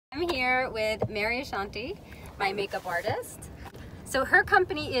I'm here with Mary Ashanti, my makeup artist. So her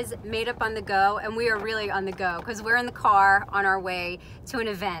company is Made Up on the Go, and we are really on the go because we're in the car on our way to an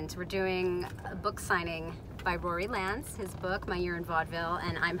event. We're doing a book signing by Rory Lance, his book, My Year in Vaudeville,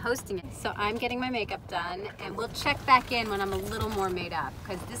 and I'm hosting it. So I'm getting my makeup done, and we'll check back in when I'm a little more made up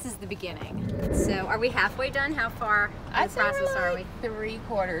because this is the beginning. So are we halfway done? How far in the process are we?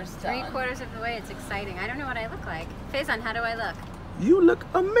 3/4 done. 3/4 of the way. It's exciting. I don't know what I look like. Faison, how do I look? You look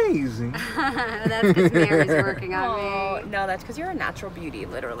amazing. That's because Mary's working on me. No, that's because you're a natural beauty,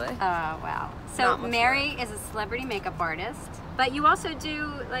 literally. Oh, wow. So Mary is a celebrity makeup artist, but you also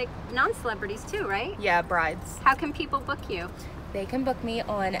do like non-celebrities too, right? Yeah, brides. How can people book you? They can book me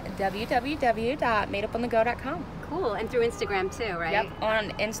on www.madeuponthego.com. Cool, and through Instagram too, right? Yep, on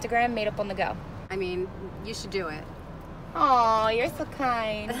Instagram, Made Up on the Go. I mean, you should do it. Oh, you're so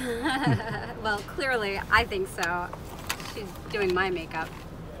kind. Well, clearly, I think so. She's doing my makeup.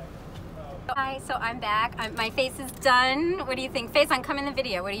 Hi, so I'm back. My face is done. What do you think? Faison, come in the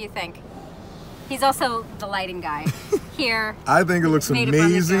video. What do you think? He's also the lighting guy here. I think it looks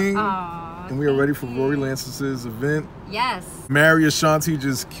amazing. Aww, and we are ready for Rory Lance's event. Yes. Mary Ashanti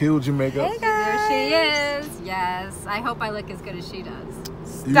just killed your makeup. Hey guys. There she is. Yes. I hope I look as good as she does.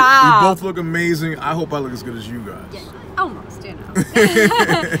 You both look amazing. I hope I look as good as you guys. Yeah, almost, you know.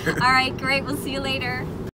 All right, great. We'll see you later.